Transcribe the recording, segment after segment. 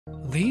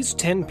These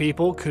 10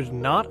 people could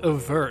not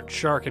avert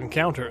shark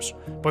encounters,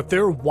 but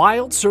their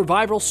wild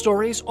survival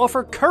stories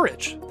offer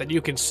courage that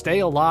you can stay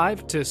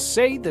alive to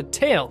say the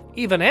tale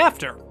even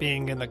after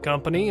being in the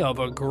company of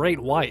a great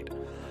white.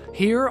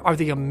 Here are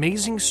the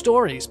amazing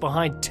stories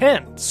behind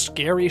 10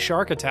 scary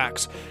shark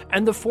attacks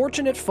and the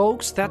fortunate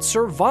folks that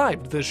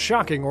survived the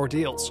shocking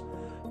ordeals.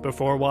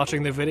 Before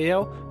watching the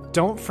video,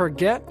 don't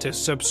forget to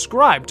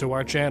subscribe to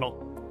our channel.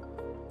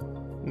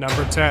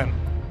 Number 10.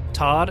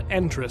 Todd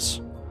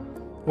Endris.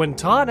 When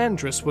Todd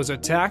Endris was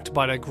attacked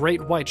by a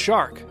great white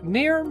shark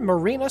near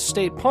Marina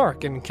State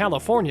Park in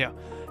California,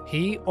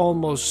 he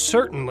almost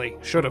certainly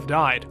should have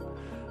died.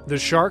 The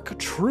shark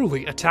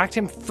truly attacked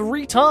him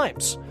 3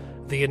 times.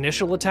 The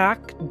initial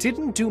attack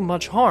didn't do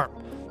much harm,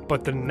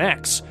 but the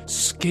next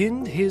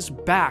skinned his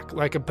back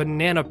like a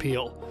banana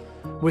peel.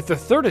 With the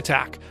 3rd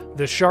attack,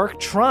 the shark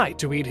tried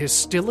to eat his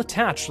still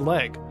attached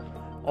leg.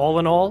 All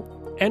in all,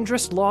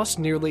 Endris lost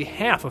nearly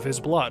half of his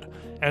blood,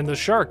 and the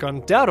shark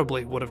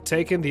undoubtedly would have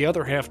taken the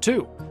other half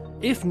too,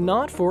 if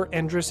not for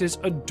Endris's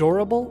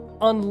adorable,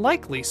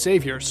 unlikely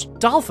saviors,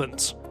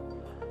 dolphins.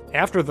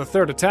 After the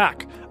 3rd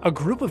attack, a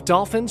group of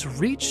dolphins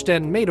reached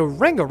and made a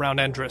ring around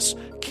Endris,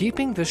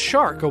 keeping the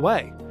shark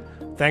away.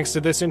 Thanks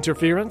to this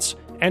interference,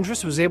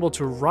 Endris was able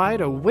to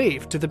ride a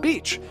wave to the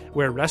beach,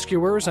 where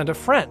rescuers and a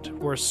friend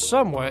were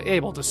somewhat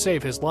able to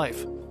save his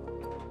life.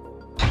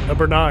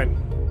 Number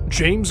 9.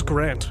 James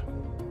Grant.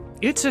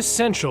 It's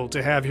essential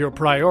to have your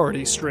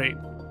priorities straight.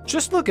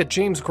 Just look at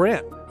James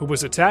Grant, who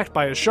was attacked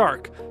by a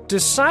shark,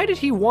 decided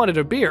he wanted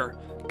a beer,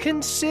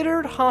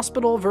 considered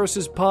hospital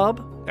versus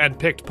pub, and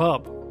picked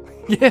pub.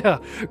 Yeah,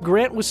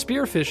 Grant was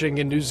spearfishing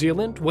in New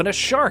Zealand when a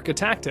shark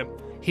attacked him.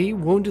 He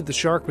wounded the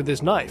shark with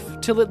his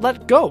knife till it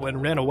let go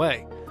and ran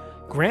away.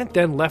 Grant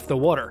then left the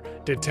water,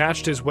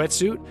 detached his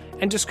wetsuit,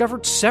 and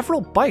discovered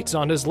several bites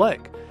on his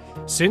leg.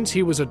 Since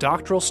he was a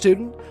doctoral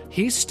student,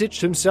 he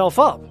stitched himself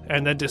up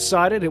and then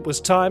decided it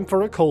was time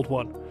for a cold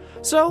one.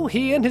 So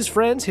he and his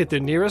friends hit the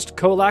nearest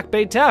Colac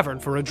Bay Tavern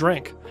for a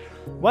drink.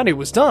 When he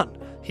was done,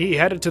 he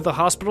headed to the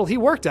hospital he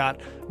worked at,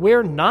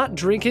 where not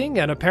drinking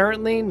and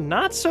apparently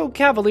not so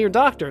cavalier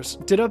doctors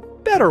did a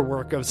better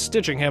work of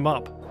stitching him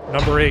up.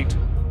 Number 8.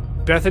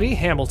 Bethany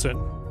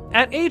Hamilton.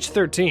 At age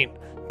 13,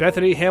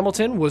 Bethany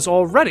Hamilton was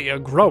already a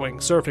growing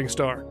surfing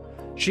star.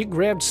 She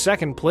grabbed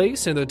 2nd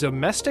place in the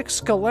Domestic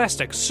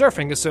Scholastic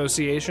Surfing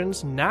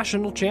Association's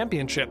National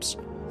Championships.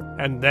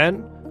 And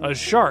then, a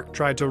shark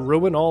tried to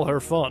ruin all her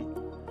fun.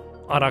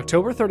 On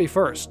October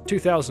 31st,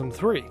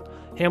 2003,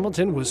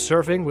 Hamilton was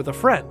surfing with a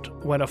friend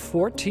when a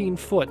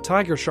 14-foot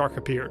tiger shark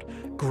appeared,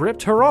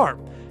 gripped her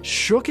arm,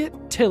 shook it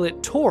till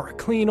it tore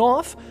clean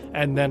off,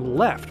 and then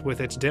left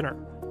with its dinner.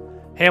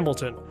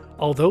 Hamilton,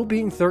 although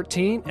being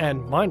 13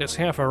 and minus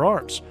half her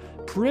arms,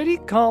 pretty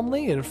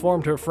calmly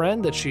informed her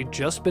friend that she'd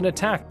just been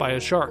attacked by a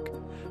shark.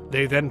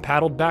 They then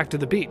paddled back to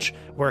the beach,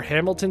 where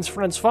Hamilton's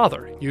friend's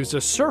father used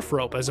a surf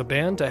rope as a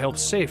band to help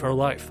save her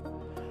life.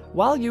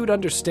 While you'd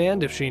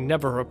understand if she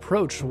never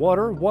approached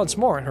water once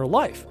more in her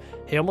life,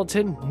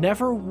 Hamilton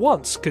never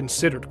once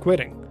considered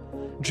quitting.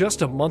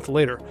 Just a month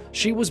later,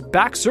 she was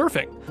back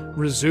surfing,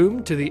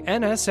 resumed to the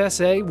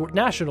NSSA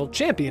National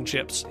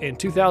Championships in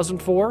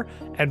 2004,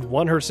 and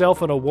won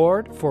herself an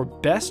award for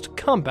Best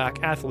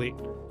Comeback Athlete.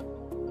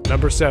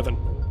 Number 7.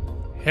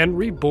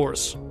 Henry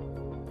Bourse.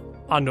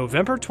 On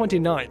November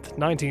 29,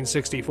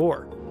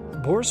 1964,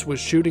 Bourse was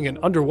shooting an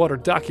underwater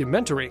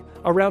documentary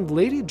around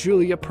Lady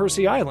Julia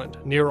Percy Island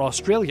near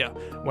Australia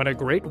when a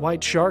great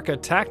white shark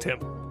attacked him.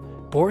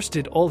 Bourse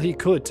did all he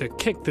could to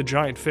kick the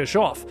giant fish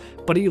off,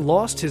 but he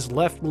lost his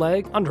left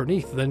leg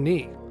underneath the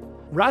knee.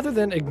 Rather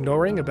than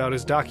ignoring about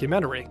his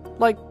documentary,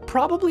 like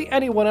probably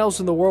anyone else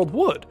in the world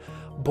would,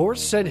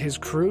 Bourse said his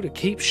crew to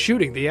keep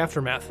shooting the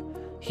aftermath.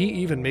 He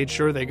even made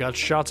sure they got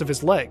shots of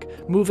his leg,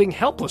 moving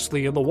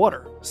helplessly in the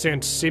water,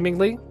 since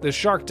seemingly the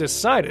shark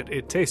decided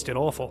it tasted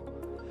awful.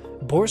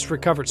 Bourse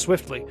recovered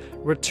swiftly,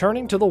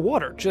 returning to the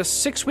water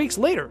just 6 weeks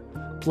later.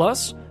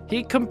 Plus,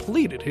 he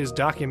completed his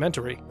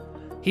documentary.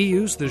 He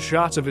used the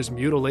shots of his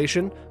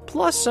mutilation,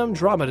 plus some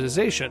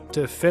dramatization,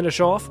 to finish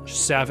off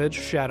Savage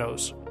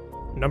Shadows.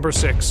 Number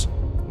 6.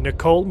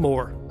 Nicole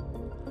Moore.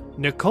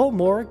 Nicole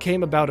Moore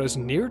came about as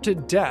near to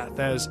death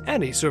as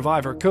any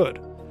survivor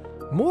could.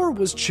 Moore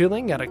was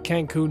chilling at a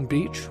Cancun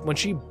beach when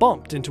she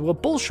bumped into a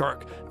bull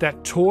shark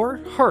that tore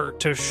her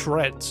to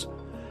shreds.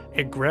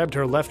 It grabbed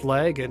her left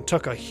leg and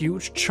took a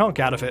huge chunk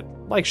out of it,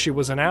 like she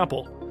was an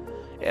apple.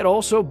 It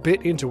also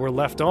bit into her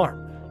left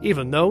arm.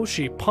 Even though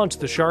she punched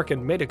the shark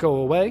and made it go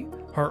away,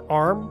 her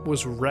arm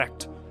was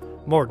wrecked.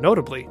 More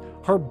notably,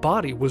 her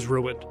body was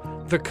ruined.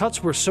 The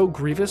cuts were so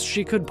grievous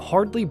she could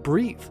hardly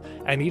breathe,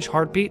 and each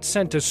heartbeat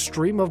sent a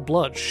stream of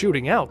blood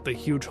shooting out the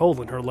huge hole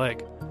in her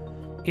leg.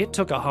 It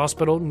took a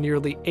hospital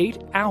nearly 8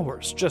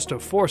 hours just to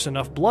force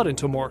enough blood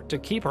into Moore to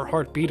keep her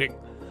heart beating.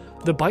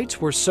 The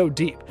bites were so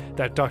deep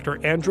that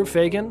Dr. Andrew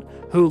Fagan,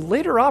 who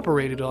later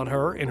operated on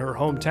her in her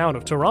hometown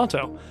of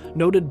Toronto,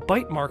 noted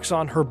bite marks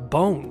on her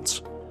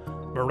bones.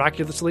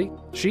 Miraculously,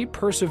 she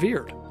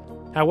persevered.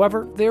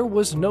 However, there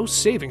was no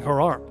saving her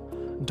arm.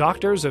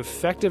 Doctors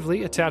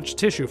effectively attached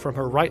tissue from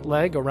her right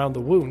leg around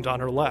the wound on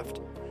her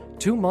left.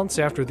 2 months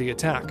after the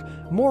attack,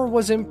 Moore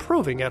was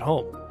improving at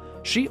home.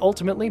 She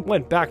ultimately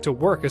went back to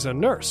work as a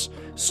nurse,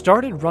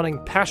 started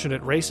running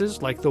passionate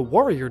races like the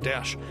Warrior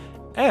Dash,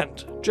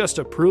 and, just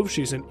to prove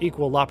she's an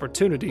equal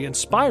opportunity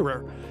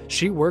inspirer,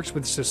 she works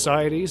with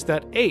societies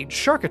that aid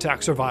shark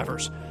attack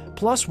survivors,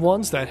 plus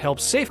ones that help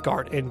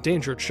safeguard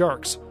endangered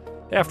sharks.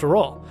 After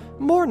all,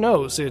 Moore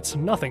knows it's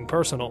nothing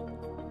personal.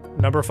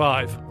 Number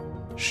 5.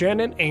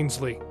 Shannon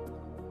Ainsley.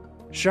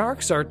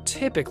 Sharks are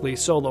typically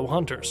solo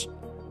hunters.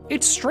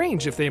 It's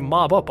strange if they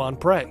mob up on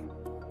prey.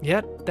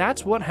 Yet,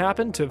 that's what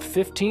happened to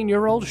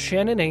 15-year-old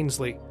Shannon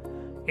Ainsley.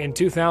 In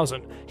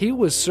 2000, he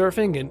was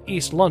surfing in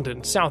East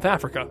London, South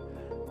Africa.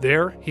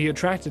 There, he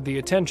attracted the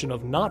attention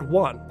of not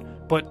one,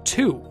 but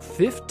two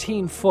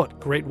 15-foot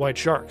great white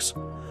sharks.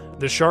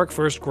 The shark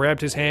first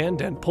grabbed his hand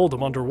and pulled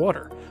him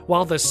underwater,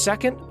 while the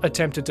second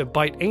attempted to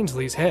bite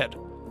Ainsley's head.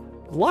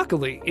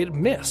 Luckily, it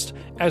missed,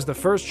 as the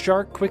first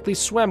shark quickly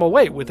swam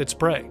away with its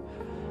prey.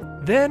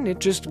 Then it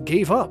just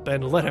gave up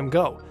and let him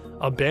go,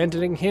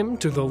 abandoning him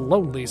to the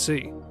lonely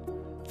sea.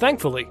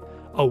 Thankfully,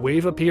 a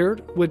wave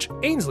appeared, which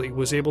Ainsley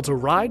was able to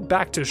ride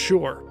back to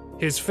shore.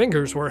 His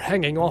fingers were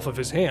hanging off of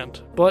his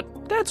hand,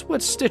 but that's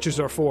what stitches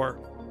are for,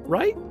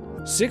 right?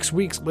 6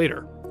 weeks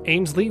later,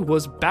 Ainsley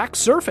was back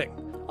surfing,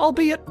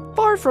 albeit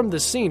far from the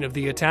scene of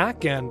the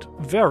attack and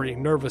very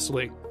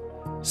nervously.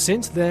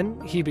 Since then,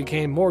 he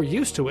became more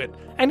used to it,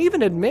 and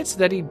even admits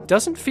that he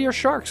doesn't fear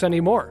sharks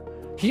anymore.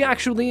 He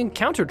actually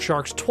encountered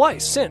sharks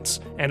twice since,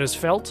 and has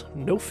felt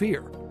no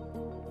fear.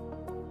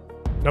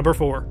 Number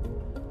 4.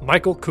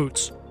 Michael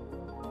Coots.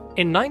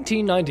 In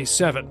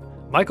 1997,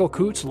 Michael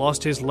Coots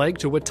lost his leg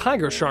to a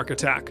tiger shark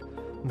attack.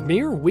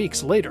 Mere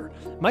weeks later,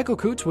 Michael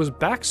Coots was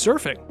back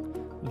surfing.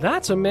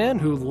 That's a man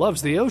who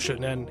loves the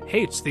ocean and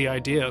hates the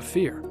idea of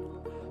fear.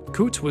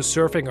 Coots was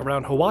surfing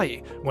around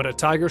Hawaii when a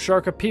tiger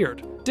shark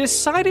appeared,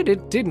 decided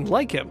it didn't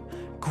like him,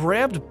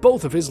 grabbed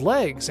both of his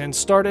legs, and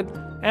started,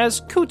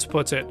 as Coots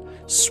puts it,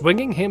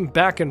 swinging him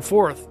back and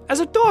forth as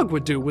a dog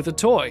would do with a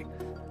toy.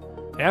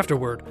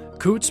 Afterward,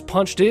 Coots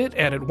punched it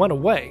and it went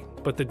away,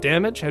 but the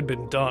damage had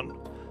been done.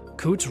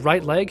 Coots'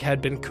 right leg had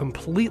been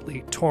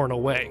completely torn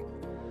away.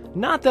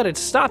 Not that it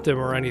stopped him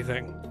or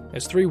anything,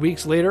 as 3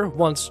 weeks later,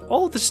 once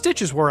all the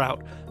stitches were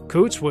out,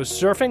 Coots was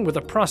surfing with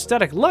a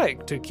prosthetic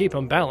leg to keep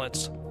him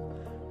balanced.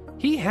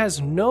 He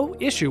has no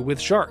issue with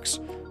sharks,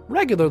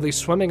 regularly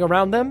swimming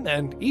around them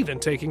and even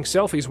taking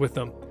selfies with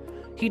them.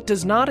 He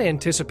does not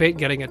anticipate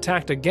getting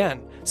attacked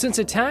again, since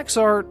attacks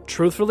are,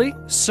 truthfully,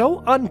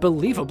 so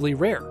unbelievably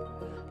rare.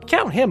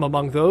 Count him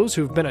among those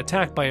who've been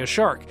attacked by a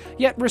shark,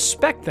 yet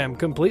respect them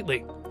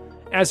completely.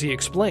 As he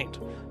explained,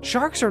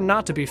 sharks are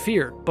not to be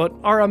feared, but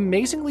are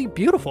amazingly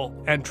beautiful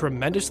and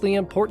tremendously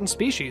important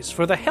species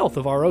for the health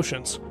of our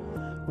oceans.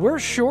 We're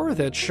sure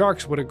that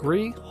sharks would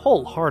agree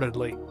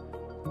wholeheartedly.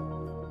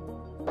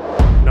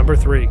 Number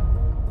 3.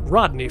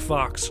 Rodney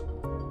Fox.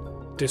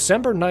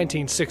 December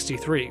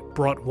 1963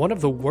 brought one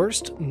of the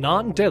worst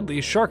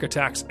non-deadly shark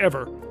attacks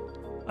ever.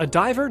 A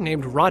diver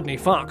named Rodney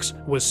Fox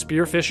was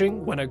spearfishing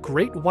when a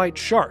great white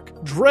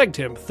shark dragged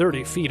him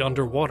 30 feet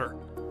underwater.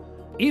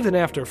 Even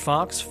after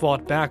Fox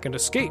fought back and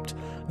escaped,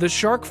 the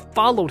shark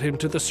followed him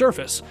to the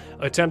surface,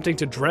 attempting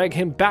to drag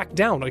him back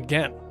down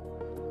again.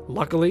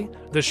 Luckily,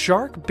 the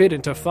shark bit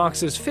into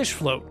Fox's fish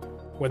float.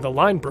 When the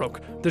line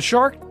broke, the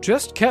shark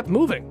just kept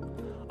moving.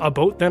 A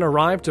boat then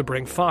arrived to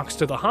bring Fox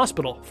to the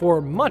hospital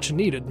for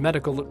much-needed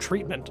medical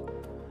treatment.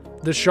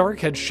 The shark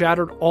had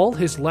shattered all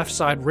his left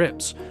side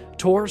ribs,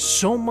 tore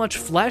so much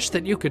flesh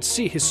that you could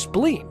see his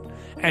spleen,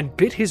 and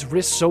bit his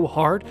wrist so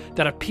hard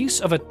that a piece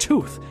of a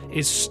tooth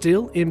is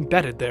still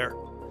embedded there.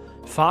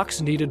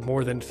 Fox needed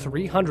more than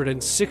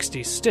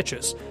 360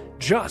 stitches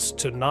just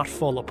to not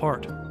fall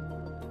apart.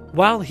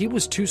 While he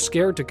was too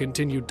scared to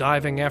continue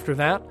diving after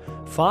that,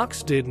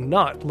 Fox did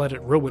not let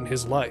it ruin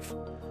his life.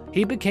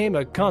 He became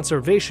a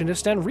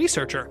conservationist and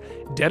researcher,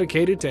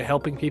 dedicated to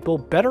helping people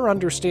better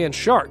understand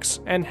sharks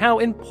and how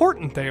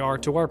important they are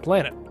to our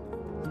planet.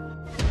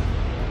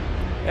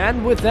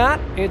 And with that,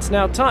 it's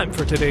now time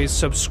for today's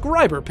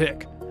subscriber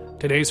pick.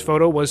 Today's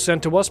photo was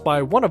sent to us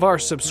by one of our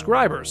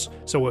subscribers,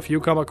 so if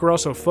you come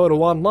across a photo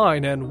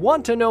online and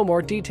want to know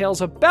more details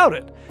about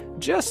it,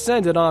 just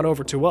send it on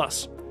over to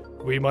us.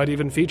 We might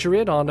even feature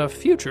it on a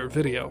future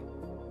video.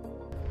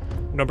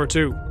 Number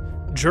 2.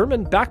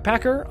 German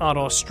backpacker on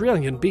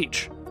Australian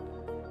beach.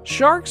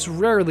 Sharks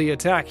rarely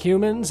attack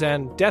humans,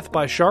 and death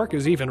by shark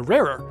is even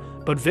rarer,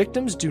 but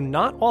victims do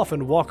not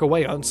often walk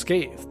away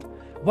unscathed.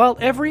 While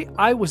every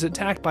 "I was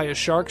attacked by a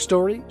shark"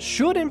 story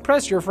should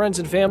impress your friends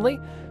and family,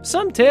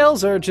 some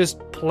tales are just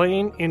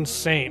plain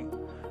insane.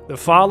 The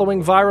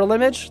following viral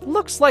image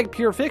looks like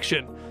pure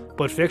fiction,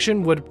 but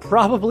fiction would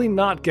probably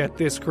not get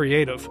this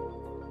creative.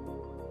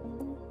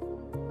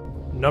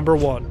 Number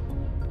 1.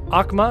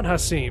 Ahmad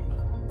Hassim.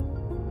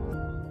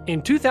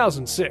 In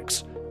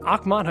 2006,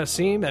 Ahmad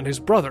Hassim and his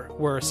brother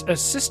were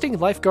assisting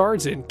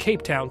lifeguards in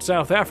Cape Town,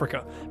 South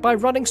Africa, by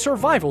running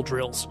survival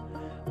drills.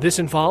 This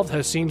involved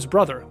Hasim's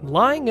brother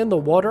lying in the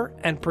water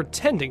and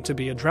pretending to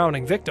be a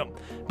drowning victim,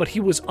 but he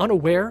was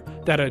unaware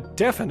that a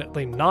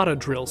definitely not a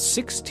drill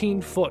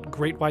 16-foot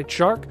great white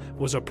shark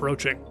was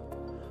approaching.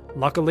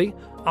 Luckily,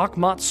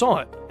 Akhmat saw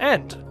it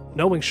and,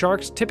 knowing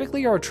sharks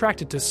typically are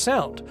attracted to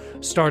sound,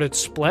 started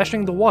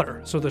splashing the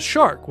water so the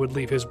shark would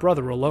leave his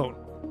brother alone.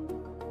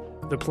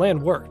 The plan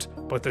worked,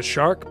 but the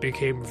shark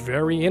became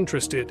very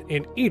interested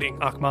in eating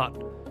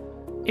Akhmat.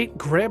 It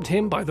grabbed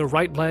him by the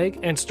right leg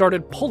and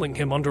started pulling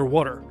him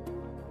underwater.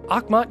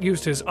 Akhmat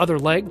used his other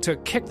leg to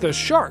kick the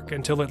shark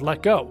until it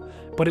let go,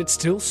 but it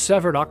still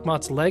severed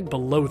Akhmat's leg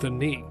below the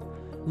knee.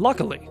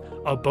 Luckily,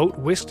 a boat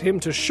whisked him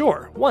to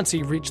shore once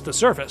he reached the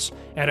surface,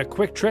 and a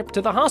quick trip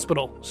to the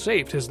hospital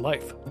saved his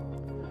life.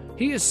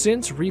 He has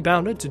since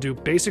rebounded to do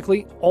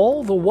basically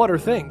all the water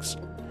things.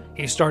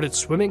 He started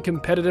swimming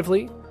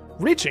competitively,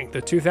 reaching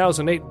the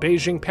 2008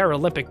 Beijing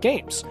Paralympic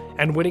Games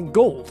and winning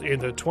gold in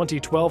the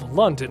 2012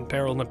 London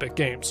Paralympic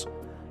Games.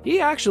 He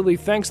actually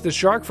thanks the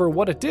shark for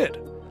what it did.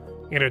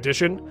 In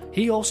addition,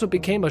 he also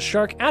became a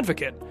shark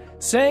advocate,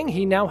 saying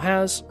he now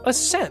has a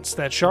sense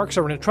that sharks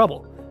are in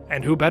trouble,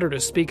 and who better to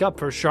speak up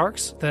for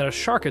sharks than a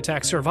shark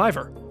attack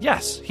survivor?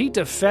 Yes, he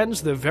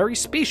defends the very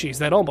species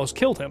that almost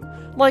killed him,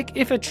 like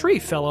if a tree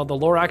fell on the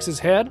Lorax's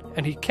head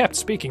and he kept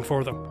speaking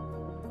for them.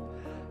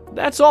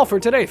 That's all for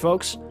today,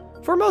 folks.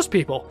 For most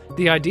people,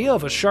 the idea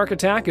of a shark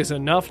attack is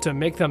enough to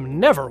make them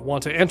never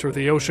want to enter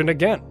the ocean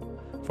again.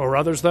 For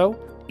others, though,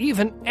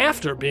 even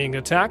after being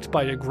attacked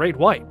by a great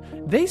white,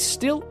 they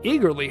still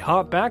eagerly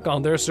hop back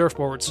on their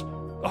surfboards.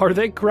 Are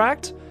they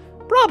cracked?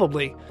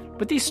 Probably,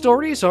 but these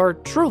stories are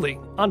truly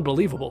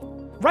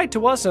unbelievable. Write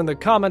to us in the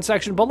comment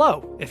section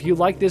below if you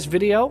like this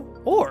video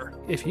or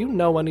if you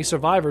know any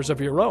survivors of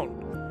your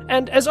own.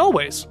 And as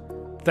always,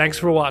 thanks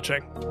for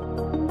watching.